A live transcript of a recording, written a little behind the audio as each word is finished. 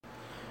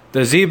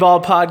The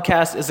Z-Ball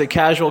podcast is a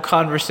casual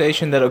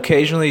conversation that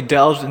occasionally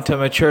delves into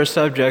mature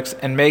subjects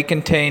and may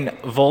contain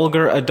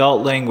vulgar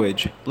adult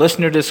language.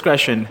 Listener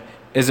discretion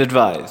is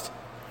advised.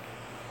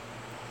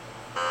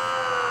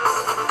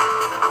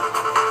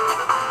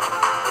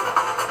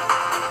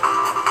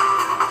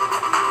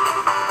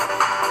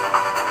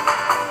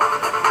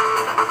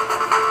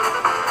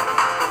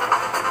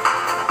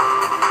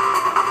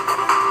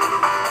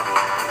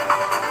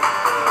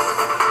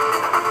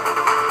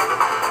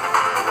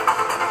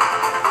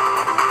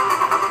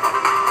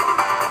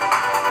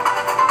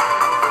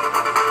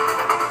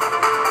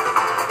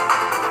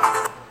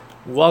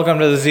 Welcome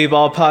to the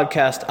Z-Ball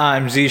podcast.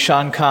 I'm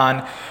Zishan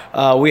Khan.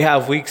 We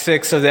have week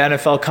 6 of the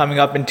NFL coming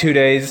up in 2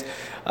 days.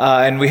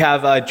 And we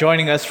have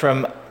joining us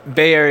from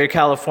Bay Area,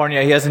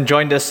 California. He hasn't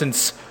joined us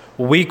since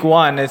week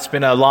 1. It's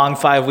been a long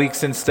 5 weeks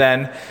since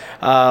then.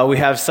 We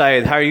have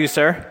Syed. How are you,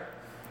 sir?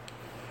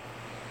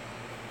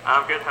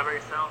 I'm good. How about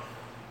yourself?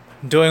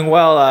 Doing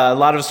well. A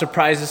lot of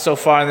surprises so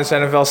far in this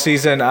NFL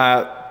season.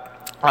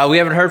 We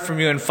haven't heard from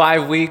you in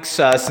 5 weeks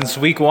since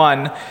week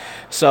 1.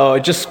 So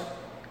just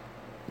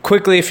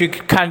quickly, if you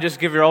could kind of just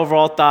give your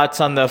overall thoughts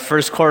on the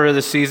first quarter of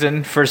the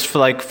season, first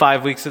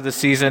 5 weeks of the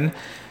season.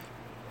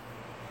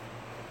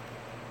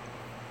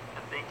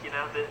 I think,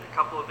 a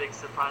couple of big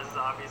surprises,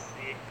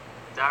 obviously.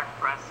 Dak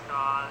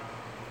Prescott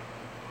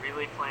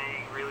really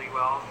playing really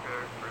well for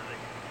the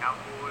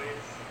Cowboys.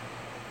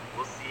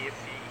 We'll see if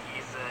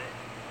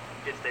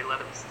if they let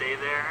him stay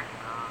there.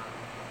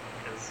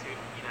 Because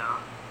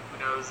who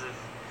knows if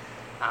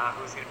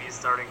who's going to be a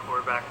starting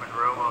quarterback when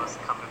Romo is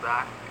coming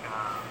back.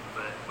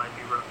 But it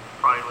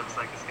probably looks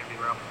like it's going to be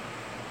Romo.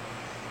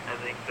 I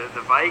think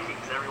the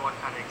Vikings, everyone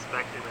kind of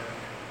expected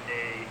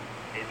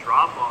a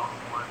drop-off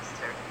once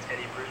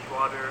Teddy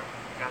Bridgewater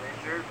got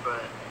injured,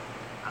 but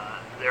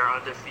they're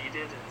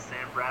undefeated, and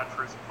Sam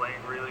Bradford's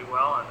playing really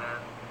well. And then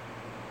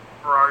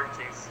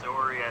overarching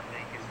story, I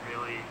think, is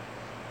really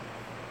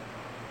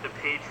the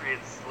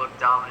Patriots look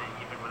dominant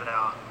even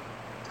without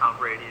Tom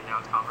Brady, and now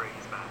Tom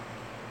Brady's back.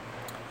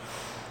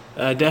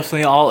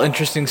 Definitely all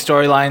interesting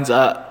storylines.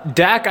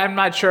 Dak, I'm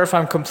not sure if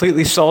I'm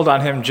completely sold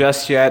on him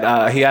just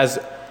yet. He has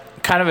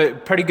kind of a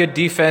pretty good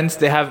defense.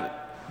 They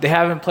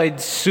haven't played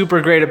super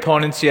great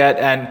opponents yet,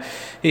 and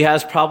he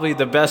has probably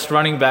the best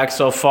running back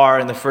so far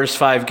in the first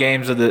 5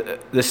 games of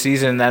the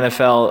season in the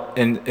NFL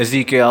in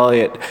Ezekiel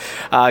Elliott.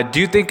 Do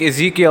you think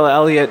Ezekiel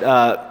Elliott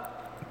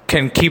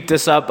can keep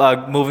this up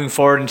moving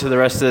forward into the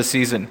rest of the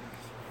season?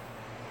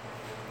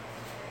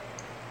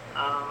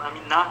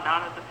 Not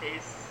at the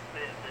pace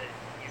that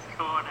he's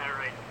going at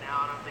right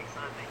now. I don't think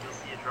so. I think you'll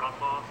see a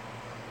drop-off.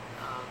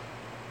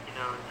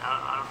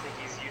 I don't think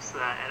he's used to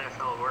that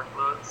NFL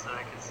workload, so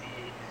I can see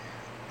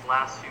the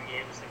last few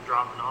games him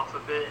dropping off a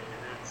bit, and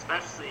then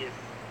especially if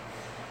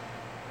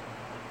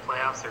the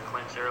playoffs are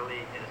clinched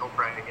early, he'll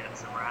probably get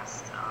some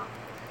rest.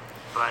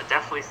 But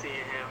definitely seeing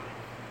him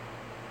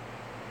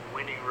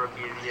winning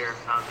Rookie of the Year,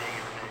 if not being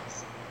in the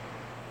mix.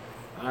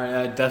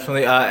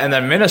 Definitely. And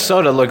then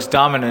Minnesota looks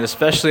dominant,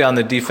 especially on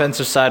the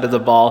defensive side of the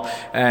ball.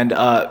 And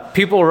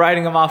people were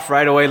writing him off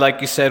right away, like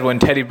you said, when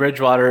Teddy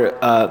Bridgewater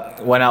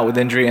went out with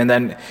injury. And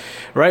then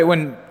right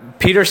when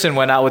Peterson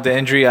went out with the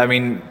injury,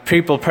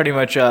 people pretty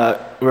much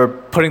were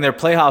putting their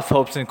playoff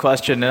hopes in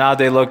question. And now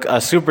they look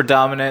super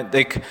dominant.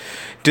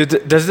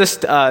 Does this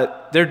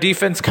their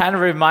defense kind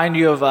of remind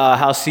you of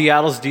how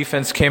Seattle's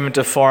defense came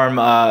into form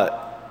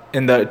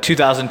in the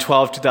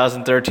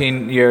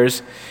 2012-2013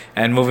 years,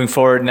 and moving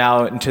forward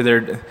now into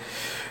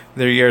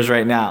their years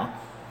right now?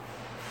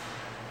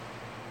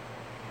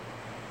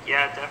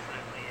 Yeah, definitely.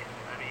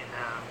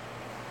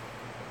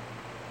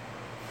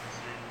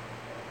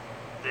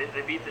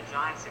 They beat the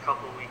Giants a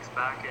couple of weeks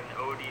back, and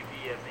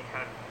ODB, I think,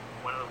 had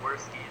one of the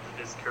worst games of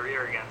his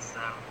career against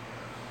them.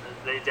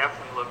 They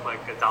definitely look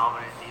like a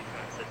dominant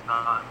defense, if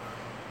not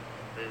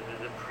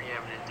the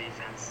preeminent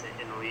defense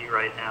in the league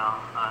right now.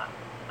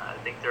 I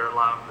think they're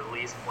allowing the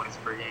least points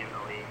per game in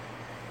the league.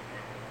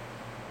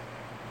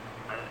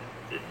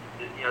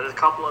 There's a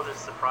couple other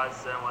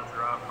surprises that I want to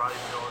throw out. Probably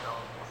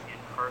Philadelphia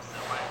and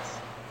Carson Wentz,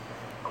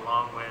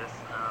 along with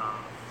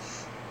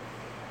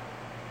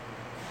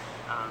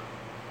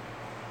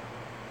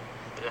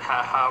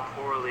how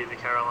poorly the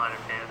Carolina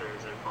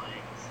Panthers are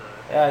playing. So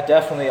yeah,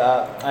 definitely.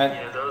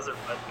 Those are.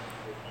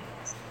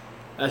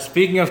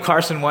 Speaking of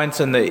Carson Wentz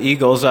and the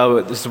Eagles,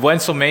 this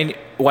Wentzylvania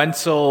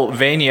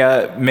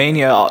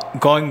mania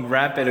going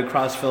rampant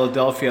across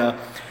Philadelphia.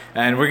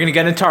 And we're going to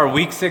get into our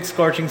Week 6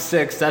 Scorching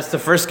Six. That's the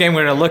first game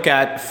we're going to look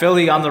at.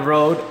 Philly on the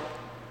road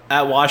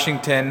at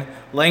Washington,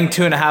 laying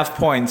 2.5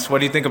 points. What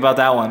do you think about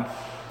that one?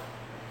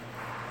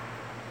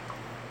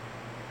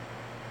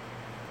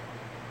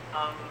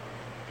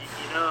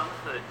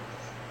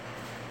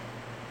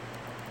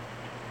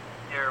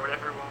 Or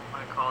whatever you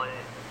want to call it,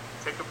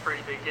 took a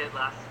pretty big hit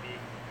last week.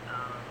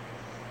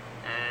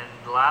 And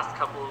the last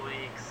couple of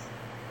weeks,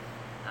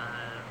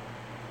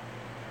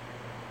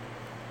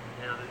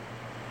 they've been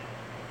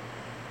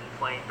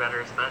playing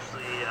better,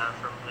 especially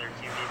from their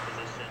QB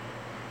position.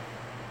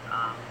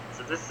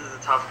 So this is a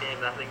tough game.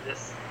 I think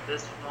this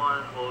this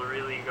one will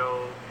really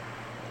go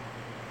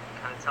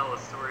kind of tell a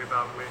story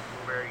about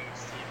where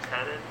each team's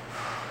headed.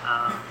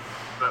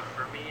 But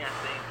for me, I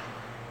think,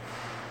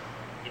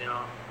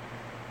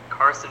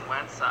 Carson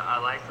Wentz, I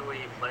like the way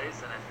he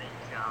plays, and I think,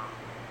 I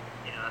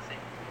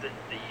think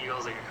the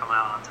Eagles are going to come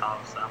out on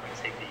top, so I'm going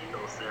to take the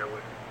Eagles there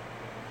with.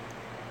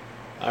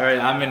 All right,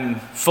 I'm in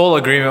full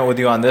agreement with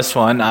you on this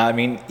one. I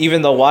mean,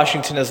 even though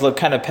Washington has looked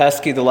kind of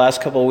pesky the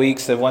last couple of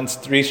weeks, they've won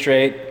 3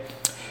 straight.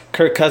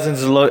 Kirk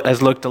Cousins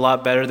has looked a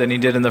lot better than he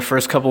did in the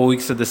first couple of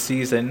weeks of the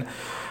season.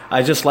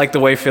 I just like the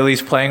way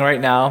Philly's playing right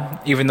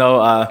now, even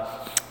though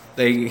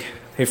they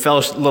fell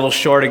a little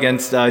short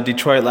against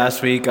Detroit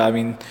last week. I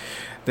mean,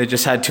 they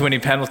just had too many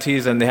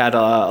penalties, and they had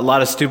a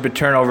lot of stupid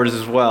turnovers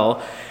as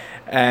well.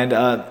 And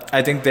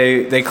I think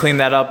they cleaned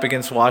that up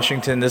against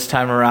Washington this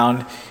time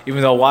around,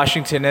 even though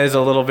Washington is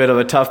a little bit of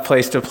a tough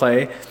place to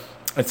play.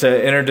 It's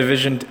an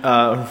interdivision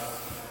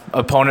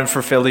opponent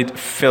for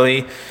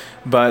Philly,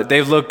 but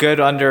they've looked good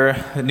under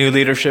new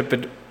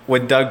leadership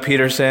with Doug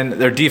Peterson.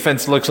 Their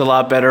defense looks a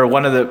lot better,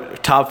 one of the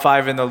top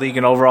 5 in the league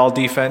in overall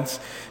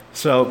defense.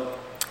 So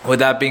with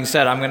that being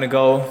said,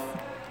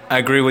 I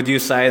agree with you,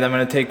 Syed. I'm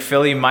going to take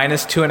Philly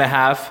minus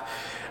 2.5.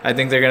 I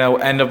think they're going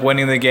to end up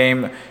winning the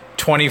game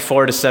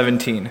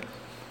 24-17.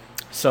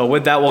 So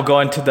with that, we'll go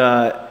into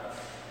the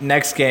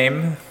next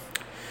game.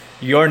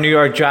 Your New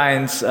York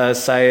Giants,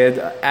 Syed,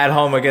 at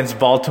home against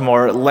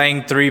Baltimore,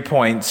 laying 3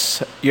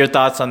 points. Your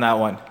thoughts on that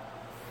one?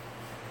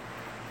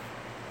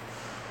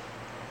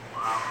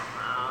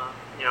 Wow.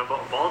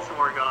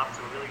 Baltimore got off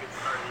to a really good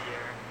start of the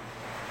year.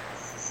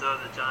 So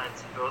the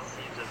Giants, both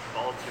teams have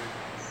faltered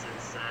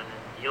since then.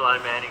 And Eli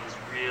Manning's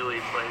really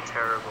played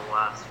terrible the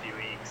last few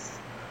weeks.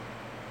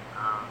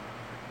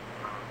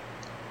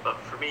 But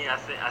for me, I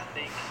think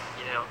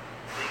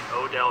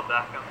Odell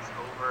Beckham's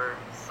over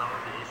some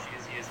of the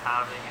issues he was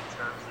having in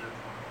terms of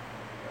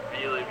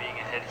really being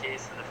a head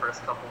case in the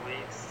first couple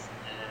weeks.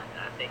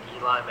 And I think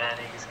Eli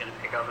Manning is going to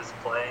pick up his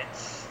play.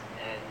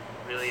 And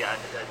really, I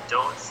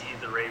don't see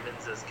the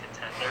Ravens as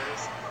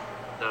contenders.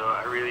 So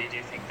I really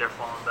do think they're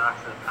falling back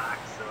to the pack.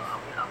 So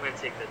I'm going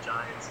to take the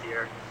Giants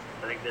here.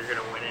 I think they're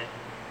going to win it.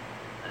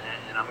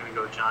 And I'm going to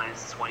go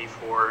Giants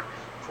 24-14.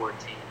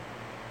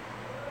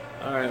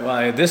 All right,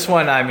 well, this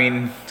one,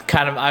 I'm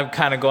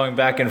kind of going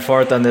back and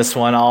forth on this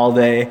one all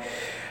day.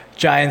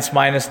 Giants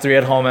 -3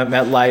 at home at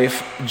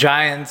MetLife.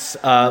 Giants,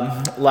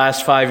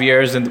 last 5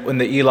 years in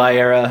the Eli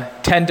era,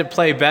 tend to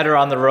play better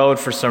on the road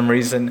for some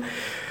reason.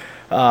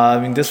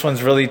 This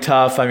one's really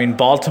tough.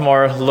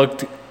 Baltimore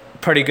looked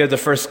pretty good the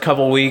first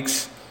couple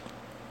weeks,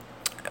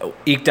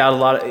 eked out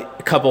a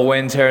couple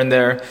wins here and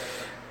there.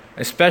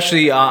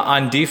 Especially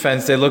on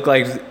defense, they look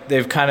like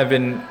they've kind of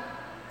been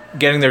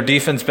getting their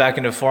defense back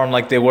into form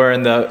like they were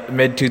in the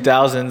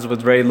mid-2000s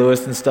with Ray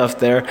Lewis and stuff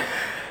there.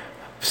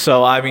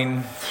 So, I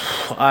don't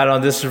know,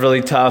 this is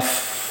really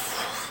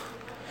tough.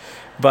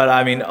 But,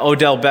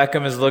 Odell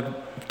Beckham has looked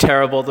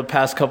terrible the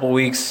past couple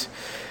weeks.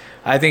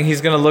 I think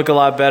he's going to look a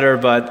lot better,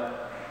 but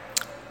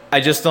I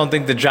just don't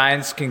think the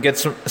Giants can get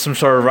some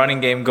sort of running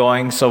game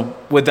going. So,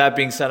 with that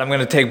being said, I'm going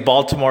to take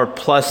Baltimore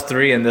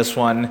 +3 in this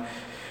one.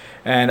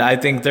 And I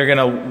think they're going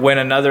to win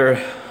another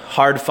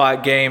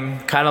hard-fought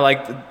game, kind of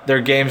like their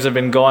games have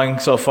been going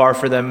so far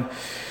for them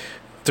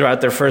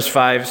throughout their first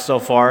 5 so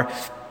far.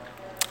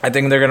 I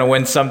think they're going to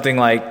win something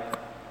like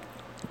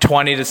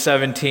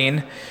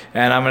 20-17,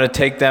 and I'm going to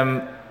take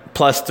them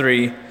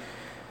 +3.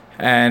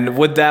 And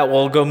with that,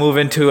 we'll go move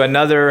into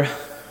another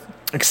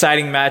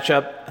exciting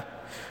matchup,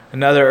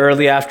 another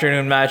early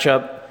afternoon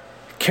matchup.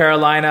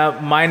 Carolina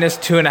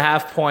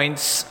 -2.5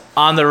 points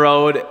on the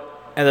road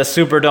at the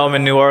Superdome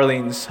in New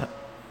Orleans.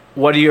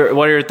 What are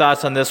your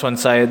thoughts on this one,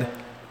 Syed?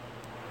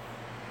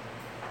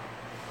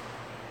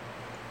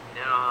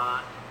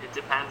 It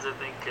depends. I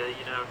think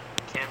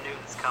Cam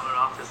Newton's coming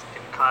off his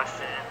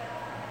concussion,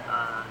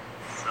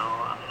 so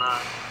I'm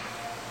not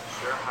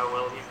sure how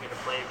well he's going to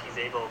play if he's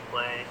able to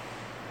play.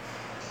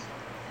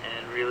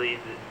 And really,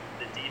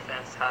 the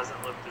defense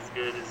hasn't looked as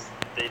good as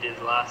they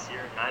did last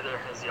year. Neither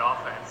has the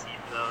offense,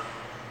 even though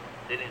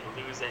they didn't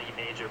lose any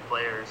major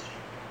players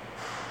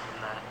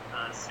from that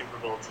Super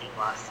Bowl team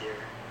last year.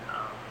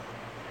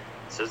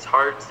 So it's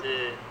hard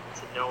to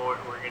know what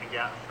we're going to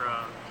get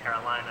from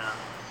Carolina.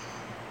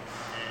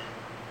 And,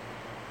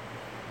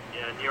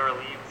 New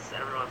Orleans,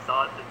 everyone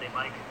thought that they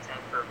might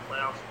contend for a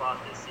playoff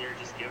spot this year,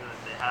 just given that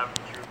they have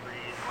Drew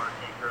Brees, Mark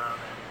Ingram,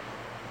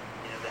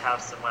 and, they have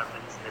some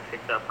weapons, and they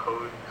picked up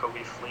Kobe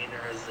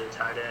Fleener as their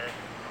tight end.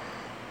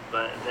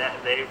 But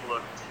they've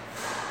looked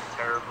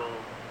terrible,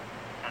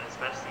 and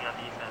especially on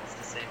defense,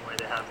 the same way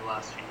they have the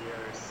last few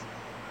years.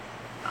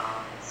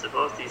 So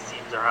both these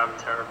teams are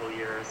having terrible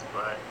years,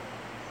 but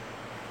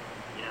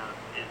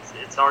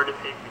it's hard to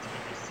pick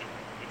between these two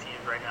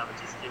teams right now, but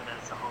just given that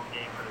it's a home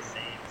game for the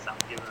Saints, I'm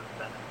giving them the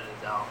benefit of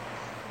the doubt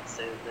and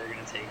say that they're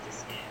going to take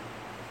this game.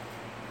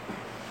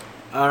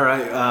 All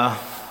right.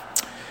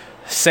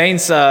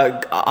 Saints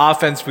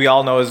offense, we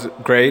all know, is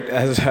great,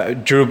 as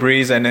Drew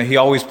Brees, and he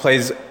always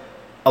plays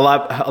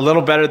a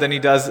little better than he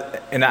does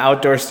in an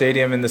outdoor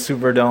stadium in the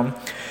Superdome.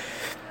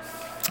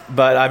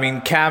 But I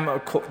mean, Cam,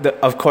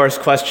 of course,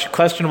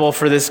 questionable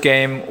for this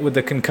game with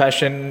the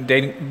concussion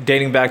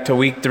dating back to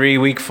week 3,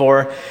 week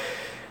 4.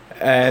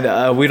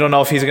 And we don't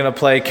know if he's going to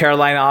play.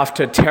 Carolina off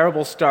to a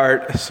terrible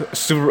start.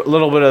 A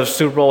little bit of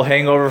Super Bowl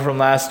hangover from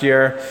last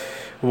year.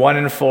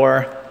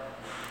 1-4.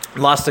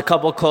 Lost a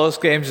couple close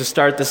games to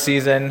start the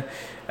season.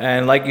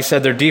 And like you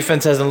said, their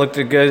defense hasn't looked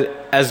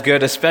as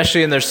good,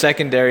 especially in their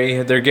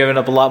secondary. They're giving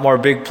up a lot more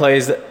big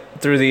plays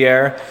through the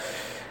air.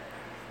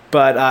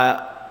 But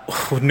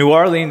New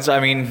Orleans, I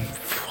mean,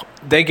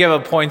 they give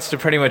up points to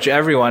pretty much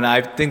everyone.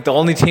 I think the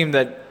only team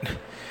that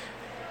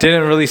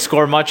didn't really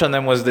score much on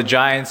them was the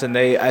Giants, and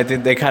I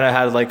think they kind of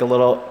had like a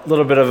little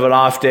bit of an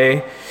off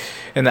day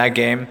in that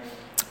game.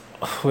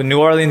 With New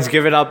Orleans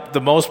giving up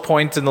the most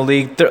points in the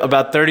league,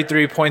 about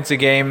 33 points a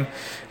game,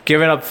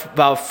 giving up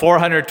about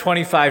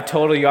 425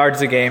 total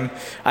yards a game.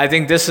 I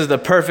think this is the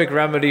perfect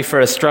remedy for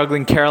a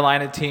struggling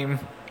Carolina team.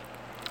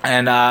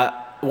 And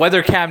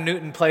whether Cam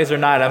Newton plays or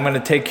not, I'm going to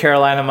take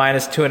Carolina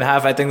minus 2.5.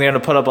 I think they're going to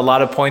put up a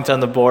lot of points on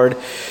the board.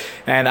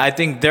 And I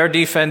think their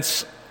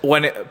defense,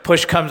 when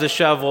push comes to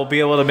shove, will be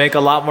able to make a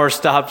lot more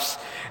stops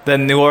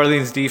than New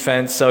Orleans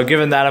defense. So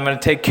given that, I'm going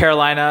to take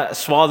Carolina,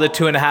 swallow the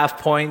 2.5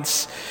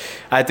 points.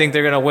 I think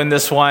they're going to win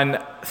this one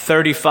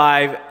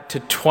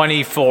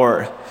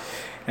 35-24.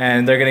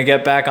 And they're going to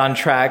get back on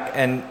track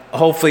and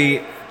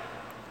hopefully,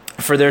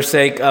 for their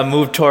sake,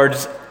 move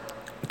towards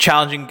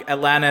challenging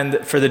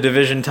Atlanta for the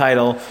division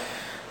title.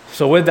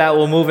 So with that,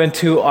 we'll move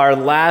into our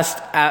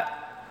last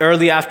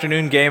early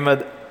afternoon game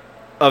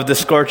of the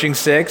Scorching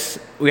Six.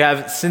 We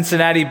have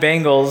Cincinnati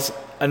Bengals,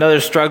 another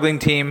struggling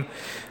team,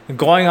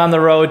 going on the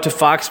road to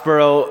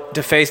Foxborough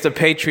to face the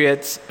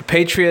Patriots. The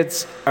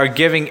Patriots are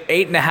giving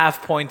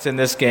 8.5 points in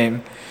this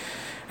game.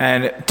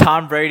 And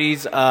Tom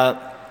Brady's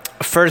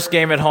first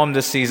game at home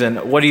this season.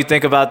 What do you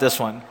think about this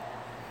one?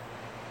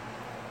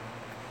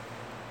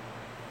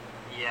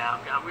 Yeah,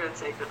 I'm going to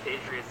take the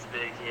Patriots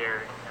big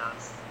here.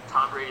 It's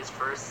Tom Brady's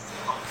first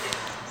home game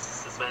since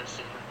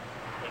suspension.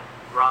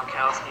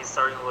 Gronkowski's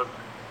starting to look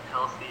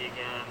healthy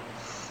again.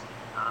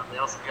 They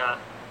also got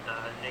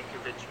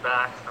Ninkovich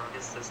back from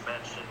his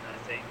suspension, I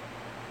think.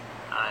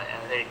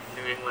 And I think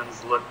New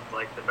England's looked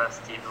like the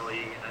best team in the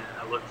league, and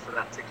I look for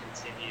that to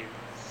continue.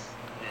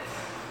 And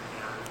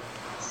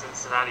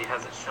Cincinnati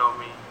hasn't shown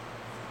me,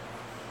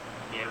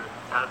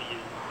 how do you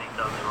think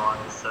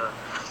otherwise? So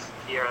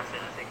here I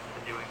think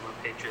the New England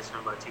Patriots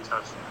win by 2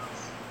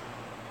 touchdowns.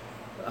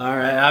 All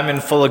right, I'm in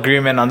full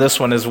agreement on this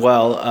one as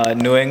well.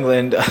 New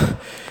England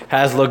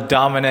has looked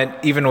dominant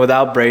even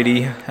without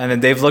Brady,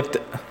 and they've looked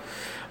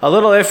a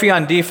little iffy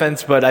on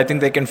defense, but I think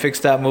they can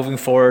fix that moving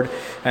forward.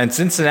 And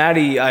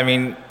Cincinnati, I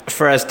mean,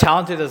 for as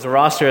talented as a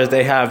roster as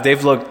they have,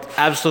 they've looked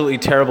absolutely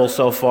terrible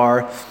so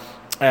far.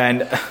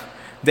 And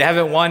they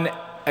haven't won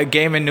a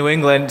game in New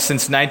England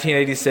since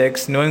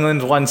 1986. New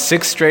England's won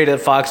 6 straight at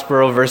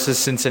Foxborough versus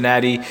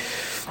Cincinnati.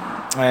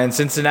 And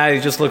Cincinnati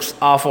just looks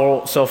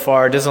awful so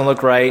far. It doesn't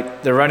look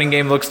right. The running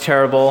game looks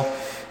terrible.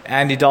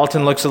 Andy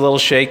Dalton looks a little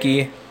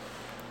shaky.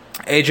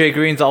 A.J.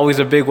 Green's always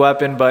a big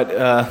weapon,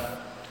 but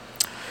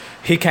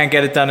he can't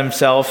get it done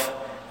himself.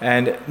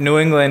 And New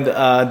England,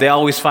 they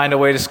always find a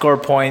way to score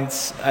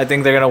points. I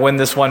think they're going to win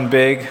this one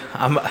big.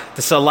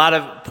 There's a lot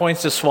of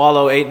points to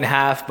swallow,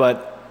 8.5,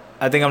 but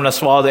I think I'm going to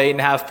swallow the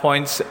 8.5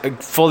 points. I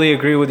fully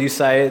agree with you,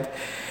 Syed.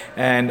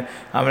 And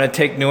I'm going to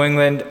take New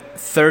England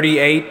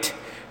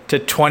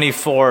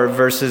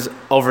 38-24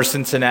 over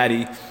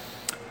Cincinnati.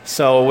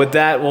 So with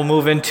that, we'll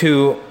move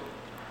into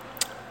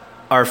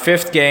our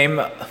 5th game.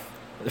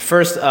 The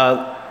first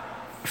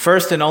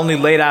and only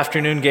late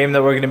afternoon game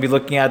that we're going to be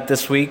looking at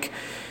this week.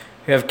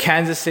 We have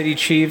Kansas City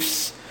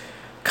Chiefs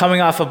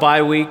coming off a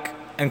bye week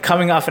and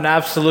coming off an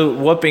absolute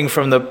whooping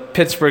from the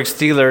Pittsburgh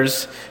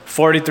Steelers,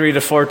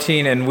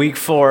 43-14 in week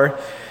 4.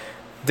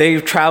 They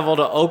travel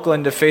to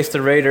Oakland to face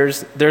the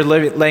Raiders. They're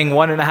laying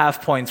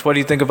 1.5 points. What do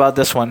you think about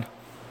this one?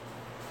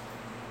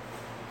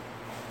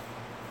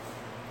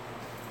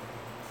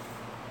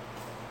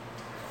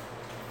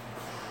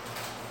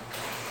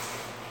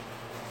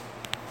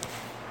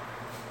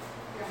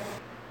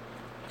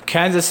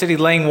 Kansas City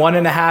laying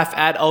 1.5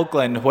 at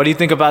Oakland. What do you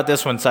think about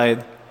this one,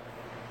 Syed?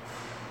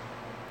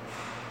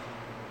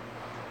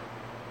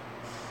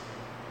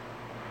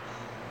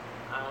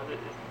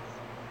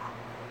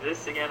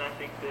 This again, I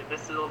think that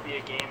this will be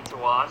a game to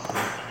watch to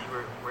see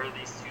where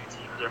these two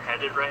teams are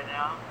headed right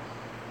now.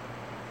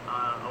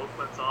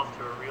 Oakland's off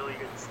to a really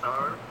good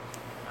start,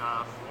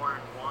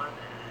 4-1, and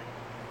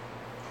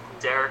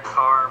Derek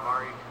Carr,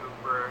 Amari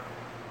Cooper,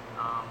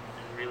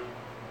 and really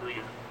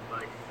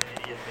like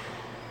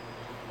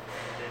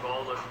they've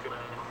all looked good.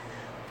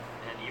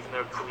 And even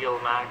though Khalil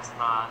Mack's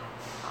not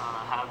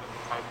having the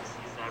type of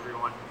season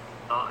everyone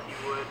thought he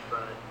would,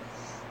 but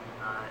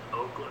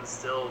Oakland's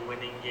still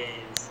winning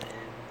games. And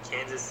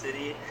Kansas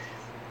City,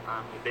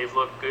 they've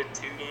looked good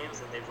 2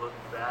 games and they've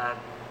looked bad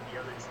the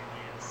other 2 games.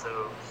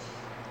 So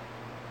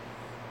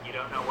you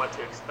don't know what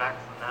to expect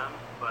from them.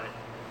 But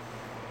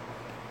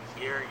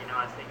here,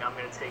 I think I'm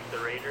going to take the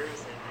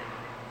Raiders, and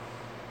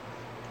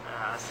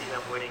I see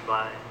them winning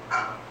by,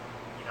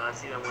 I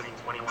see them winning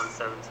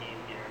 21-17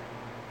 here.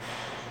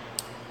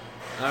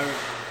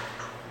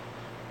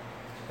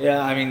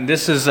 Yeah, I mean,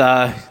 this is,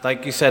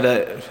 like you said,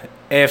 a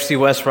AFC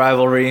West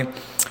rivalry.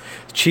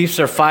 Chiefs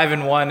are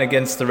 5-1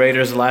 against the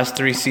Raiders the last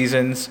 3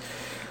 seasons.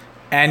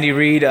 Andy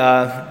Reid,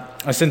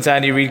 since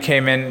Andy Reid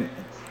came in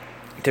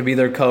to be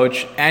their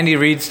coach, Andy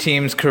Reid's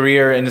team's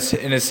career in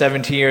his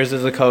 17 years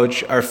as a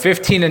coach are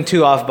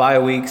 15-2 off bye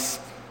weeks.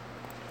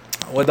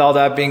 With all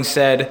that being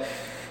said,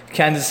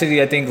 Kansas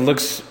City, I think,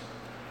 looks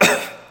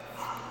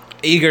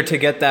eager to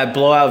get that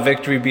blowout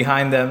victory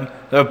behind them,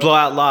 or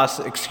blowout loss,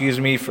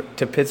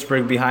 to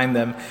Pittsburgh behind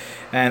them.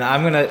 And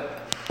I'm going to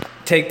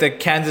take the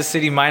Kansas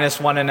City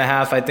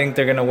 -1.5. I think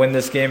they're going to win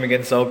this game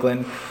against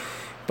Oakland.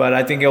 But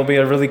I think it'll be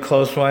a really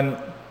close one.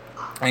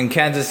 And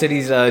Kansas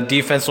City's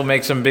defense will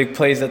make some big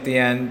plays at the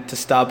end to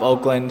stop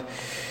Oakland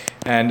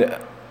and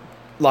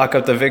lock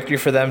up the victory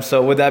for them.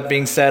 So with that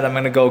being said, I'm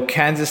going to go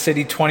Kansas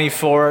City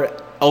 24,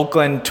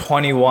 Oakland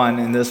 21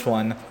 in this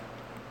one.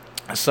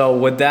 So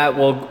with that,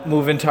 we'll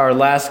move into our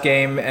last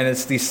game, and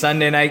it's the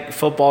Sunday night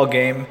football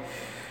game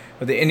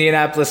with the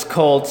Indianapolis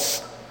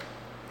Colts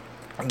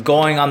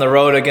going on the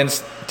road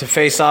to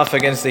face off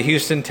against the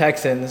Houston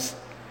Texans.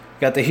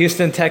 Got the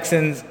Houston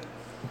Texans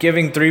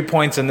giving 3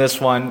 points in this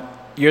one.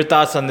 Your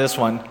thoughts on this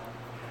one?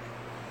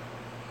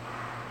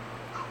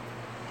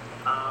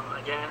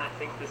 Again, I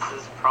think this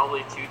is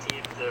probably 2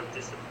 teams that have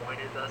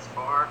disappointed thus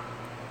far.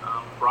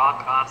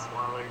 Brock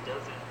Osweiler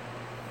doesn't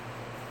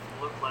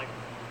look like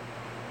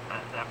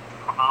that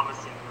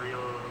promising,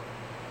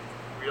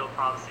 real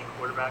promising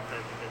quarterback that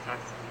the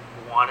Texans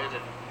wanted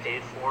and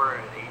paid for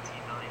at $18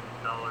 million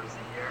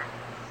a year.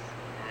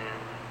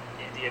 And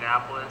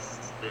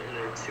Indianapolis,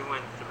 they're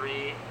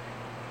 2-3,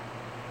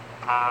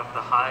 have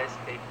the highest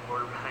paid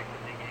quarterback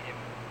in the game.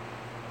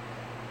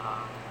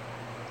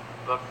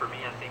 But for me,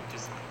 I think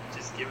just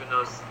given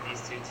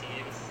these 2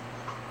 teams,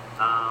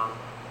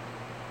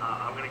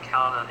 I'm going to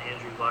count on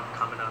Andrew Luck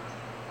coming up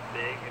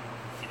big.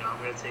 I'm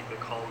going to take the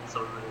Colts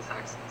over the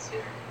Texans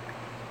here.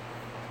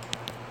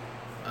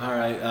 All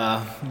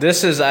right.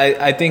 This is,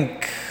 I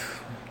think,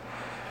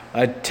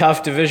 a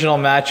tough divisional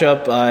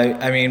matchup.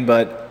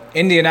 But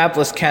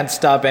Indianapolis can't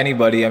stop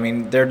anybody. I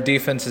mean, their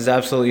defense is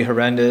absolutely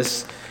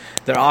horrendous.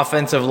 Their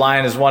offensive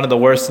line is one of the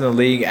worst in the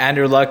league.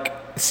 Andrew Luck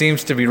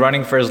seems to be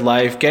running for his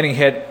life, getting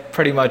hit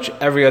pretty much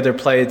every other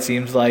play, it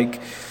seems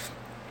like.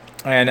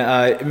 And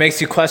it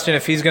makes you question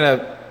if he's going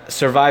to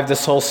survive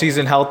this whole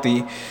season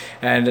healthy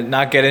and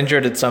not get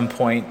injured at some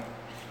point.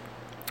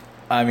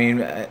 I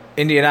mean,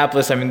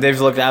 Indianapolis, they've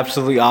looked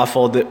absolutely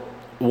awful.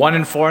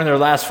 1-4 in their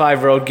last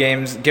 5 road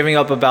games, giving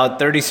up about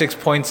 36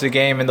 points a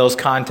game in those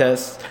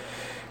contests.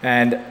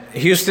 And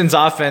Houston's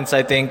offense,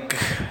 I think,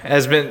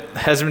 has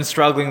been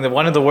struggling. They're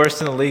one of the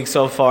worst in the league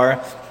so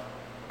far.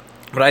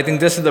 But I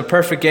think this is the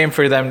perfect game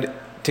for them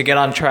to get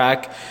on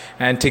track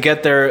and to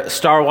get their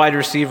star wide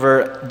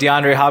receiver,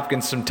 DeAndre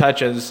Hopkins, some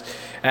touches.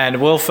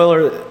 And Will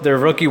Fuller, their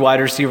rookie wide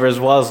receiver as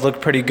well, has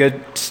looked pretty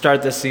good to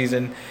start this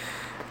season.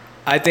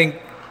 I think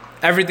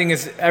everything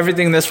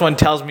this one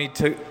tells me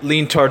to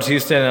lean towards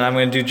Houston, and I'm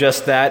going to do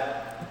just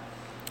that.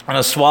 I'm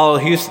going to swallow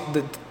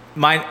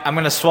I'm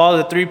going to swallow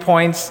the 3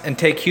 points and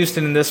take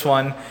Houston in this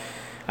one.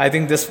 I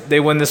think they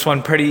win this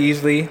one pretty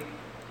easily,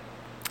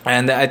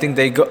 and I think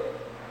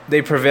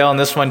they prevail in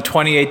this one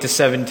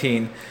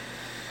 28-17.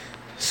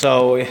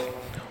 So,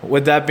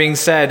 with that being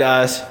said,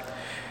 a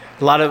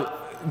lot of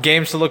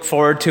games to look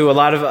forward to, a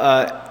lot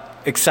of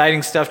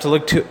exciting stuff to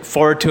look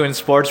forward to in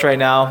sports right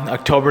now.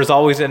 October is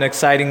always an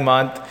exciting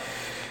month.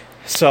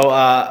 So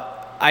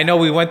I know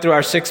we went through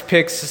our 6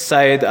 picks,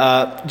 Syed.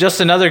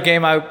 Just another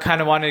game I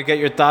kind of wanted to get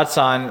your thoughts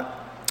on.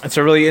 It's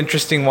a really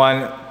interesting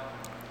one.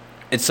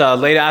 It's a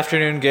late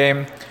afternoon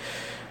game.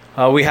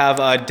 We have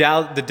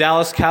the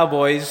Dallas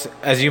Cowboys,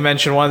 as you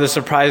mentioned, one of the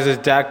surprises,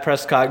 Dak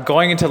Prescott,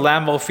 going into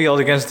Lambeau Field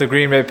against the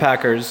Green Bay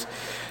Packers.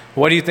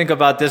 What do you think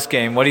about this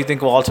game? What do you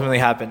think will ultimately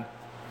happen?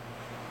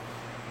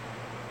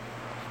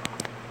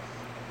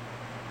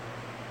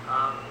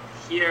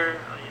 Here,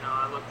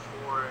 I look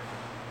for,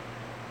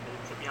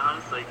 to be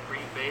honest,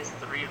 Green Bay's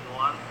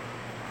 3-1,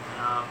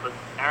 but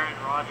Aaron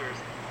Rodgers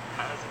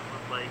hasn't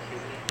looked like he's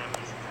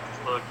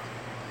looked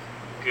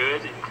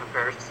good in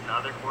comparison to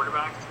other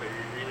quarterbacks, but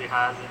he really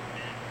hasn't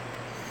been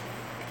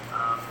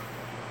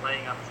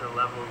playing up to the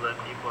level that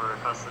people are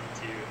accustomed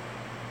to.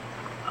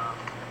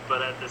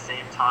 But at the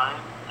same time,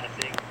 I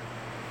think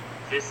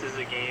this is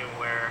a game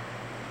where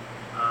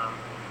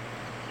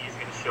he's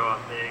going to show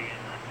up big,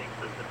 and I think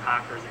that the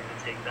Packers are going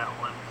to take that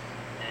one.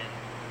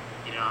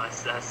 And I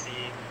see,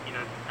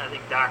 I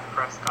think Dak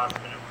Prescott's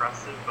been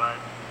impressive, but I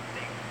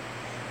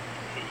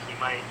think he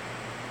might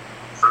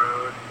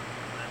road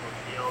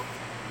the field.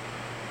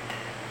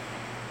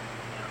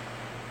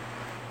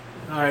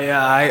 All right,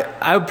 yeah,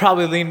 I would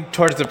probably lean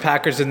towards the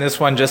Packers in this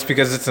one just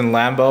because it's in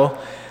Lambeau.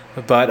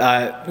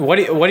 But what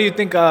do you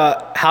think?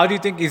 How do you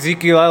think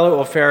Ezekiel Elliott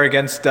will fare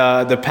against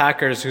the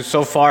Packers, who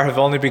so far have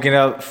only been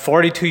up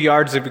 42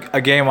 yards a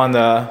game on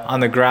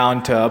the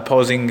ground to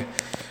opposing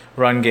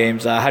run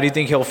games? How do you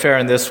think he'll fare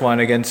in this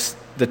one against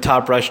the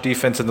top rush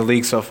defense in the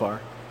league so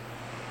far.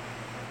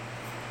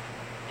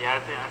 Yeah,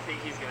 I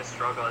think he's going to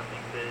struggle. I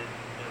think that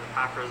the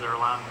Packers are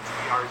allowing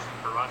 2 yards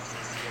per rush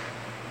this year,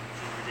 which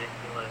is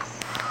ridiculous.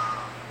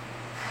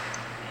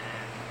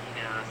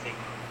 And I think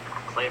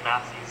Clay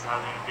Matthews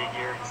having a big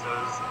year, and so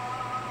is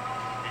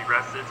the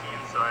rest of the team.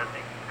 So I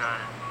think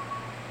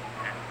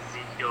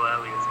Ezekiel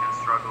Elliott's going to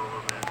struggle a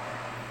little bit.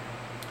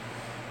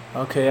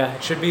 Okay, yeah,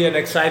 it should be an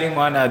exciting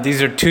one.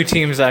 These are two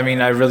teams I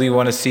really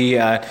want to see,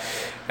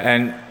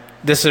 and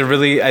this is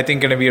really, I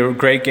think, going to be a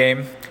great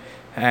game.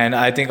 And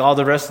I think all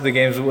the rest of the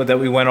games that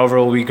we went over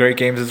will be great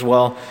games as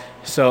well.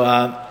 So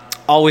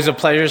always a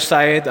pleasure,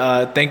 Syed.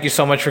 Thank you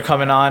so much for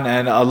coming on,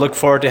 and I look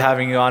forward to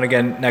having you on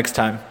again next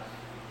time.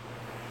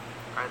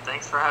 All right,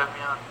 thanks for having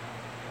me on.